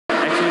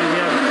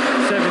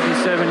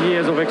7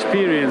 years of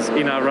experience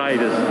in our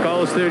riders.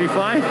 Carlos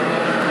 35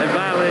 and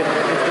Violet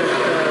is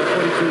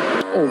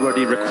 42.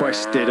 Already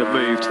requested a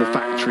move to the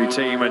factory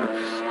team, and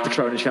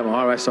Petronas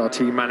Yamaha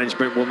SRT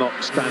management will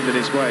not stand in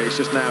his way. It's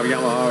just now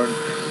Yamaha and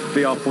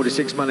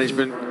VR46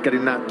 management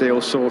getting that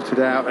deal sorted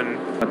out.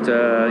 But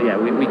yeah,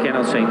 we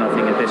cannot say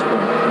nothing at this point.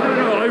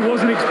 No, I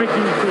wasn't expecting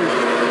you to.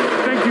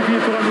 Thank you for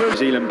your time.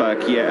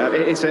 Zeelenberg, yeah,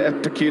 it's a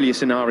peculiar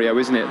scenario,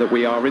 isn't it, that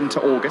we are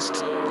into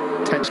August.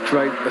 Tends to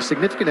create a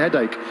significant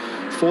headache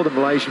for the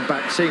Malaysian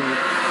back team.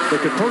 They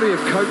could probably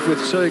have coped with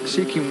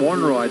seeking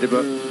one rider,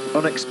 but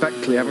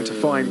unexpectedly having to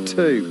find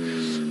two.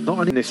 Not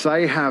only if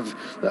they have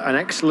an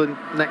excellent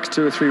next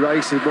 2 or 3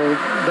 races, well,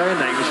 their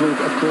names will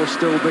of course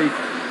still be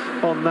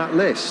on that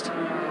list.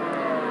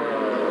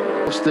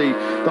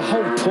 The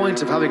whole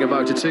point of having a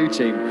Moto2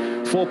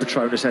 team for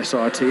Petronas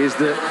SRT is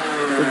that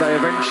they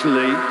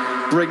eventually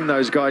bring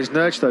those guys,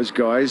 nurture those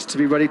guys to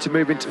be ready to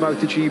move into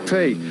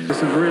MotoGP.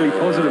 This is really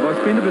positive. I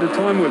spent a bit of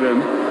time with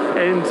him,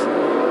 and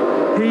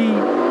he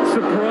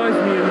surprised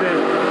me in that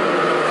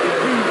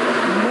he's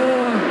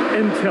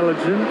more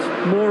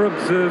intelligent, more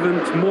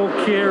observant, more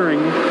caring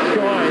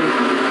guy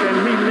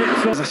than he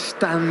lets on. As a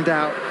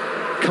standout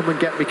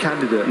come-and-get-me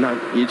candidate. No,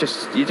 you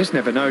just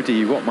never know, do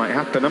you, what might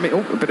happen? I mean,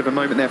 a bit of a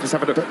moment there for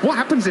Savadori. What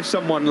happens if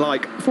someone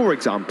like, for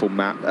example,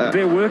 Matt...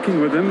 They're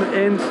working with him,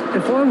 and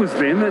if I was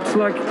them, it's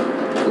like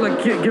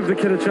give the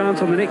kid a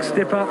chance on the next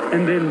step up,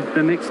 and then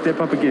the next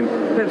step up again.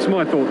 That's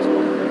my thoughts.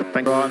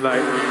 Thank you. Right,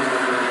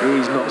 mate.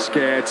 He's not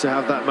scared to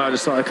have that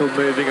motorcycle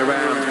moving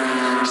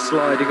around,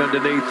 sliding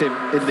underneath him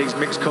in these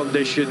mixed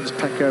conditions.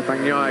 Pecco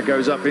Bagnaia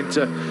goes up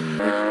into...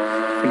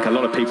 I think a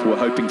lot of people were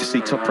hoping to see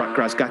Toprak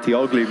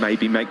Razgatlioglu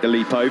maybe make the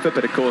leap over,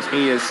 but of course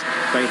he has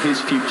made his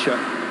future.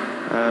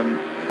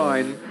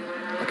 Fine.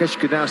 I guess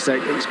you could now say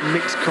it's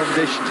mixed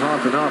conditions,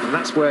 half and half, and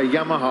that's where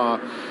Yamaha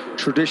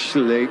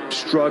traditionally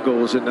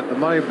struggles. And at the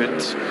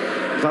moment,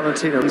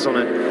 Valentino's on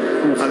a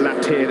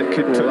lap here that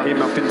could put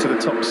him up into the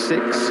top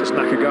 6. It's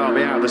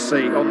Nakagami out of the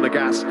seat on the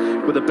gas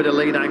with a bit of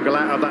lean angle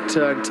out of that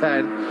turn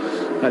 10,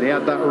 and he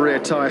had that rear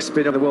tyre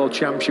spin of the World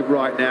Championship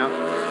right now.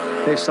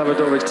 Here's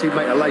Savadori's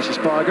teammate Aleix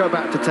Espargaro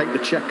about to take the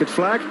checkered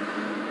flag.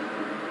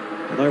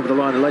 And over the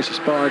line, Aleix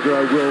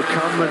Espargaro will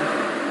come,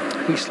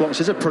 and he slots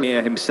his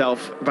Aprilia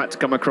himself, about to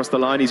come across the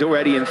line. He's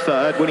already in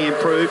 3rd. Will he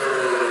improve?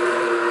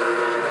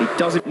 He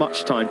doesn't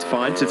much time to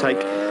find to take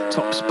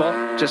top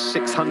spot. Just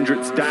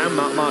 600ths down.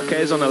 Marc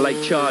Marquez on a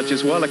late charge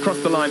as well. Across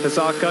the line for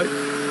Zarco.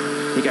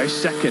 He goes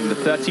 2nd,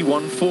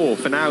 31.4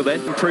 for now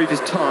then. Improve his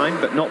time,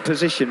 but not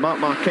position. Marc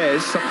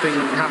Marquez, something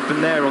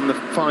happened there on the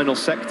final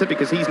sector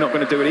because he's not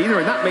going to do it either,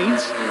 and that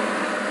means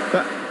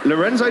that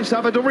Lorenzo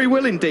Savadori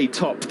will indeed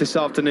top this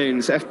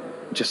afternoon's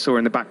Just saw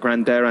in the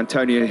background there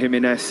Antonio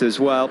Jimenez as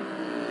well.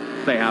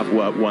 They have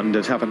worked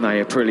wonders, haven't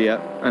they, Aprilia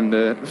and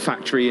the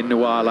factory in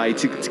Nuale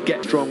to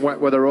get... Strong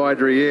wet weather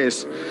rider he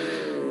is.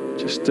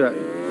 Just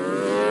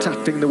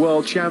tapping the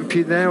world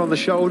champion there on the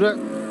shoulder.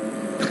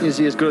 Is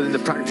he as good in the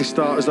practice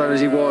start zone as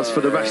he was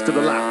for the rest of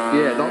the lap?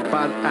 Yeah, not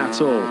bad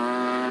at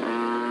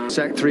all.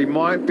 Sector 3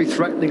 might be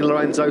threatening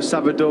Lorenzo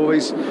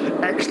Savadori's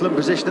excellent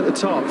position at the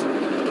top.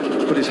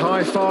 But his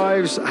high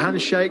fives,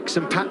 handshakes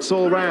and pats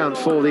all round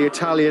for the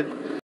Italian.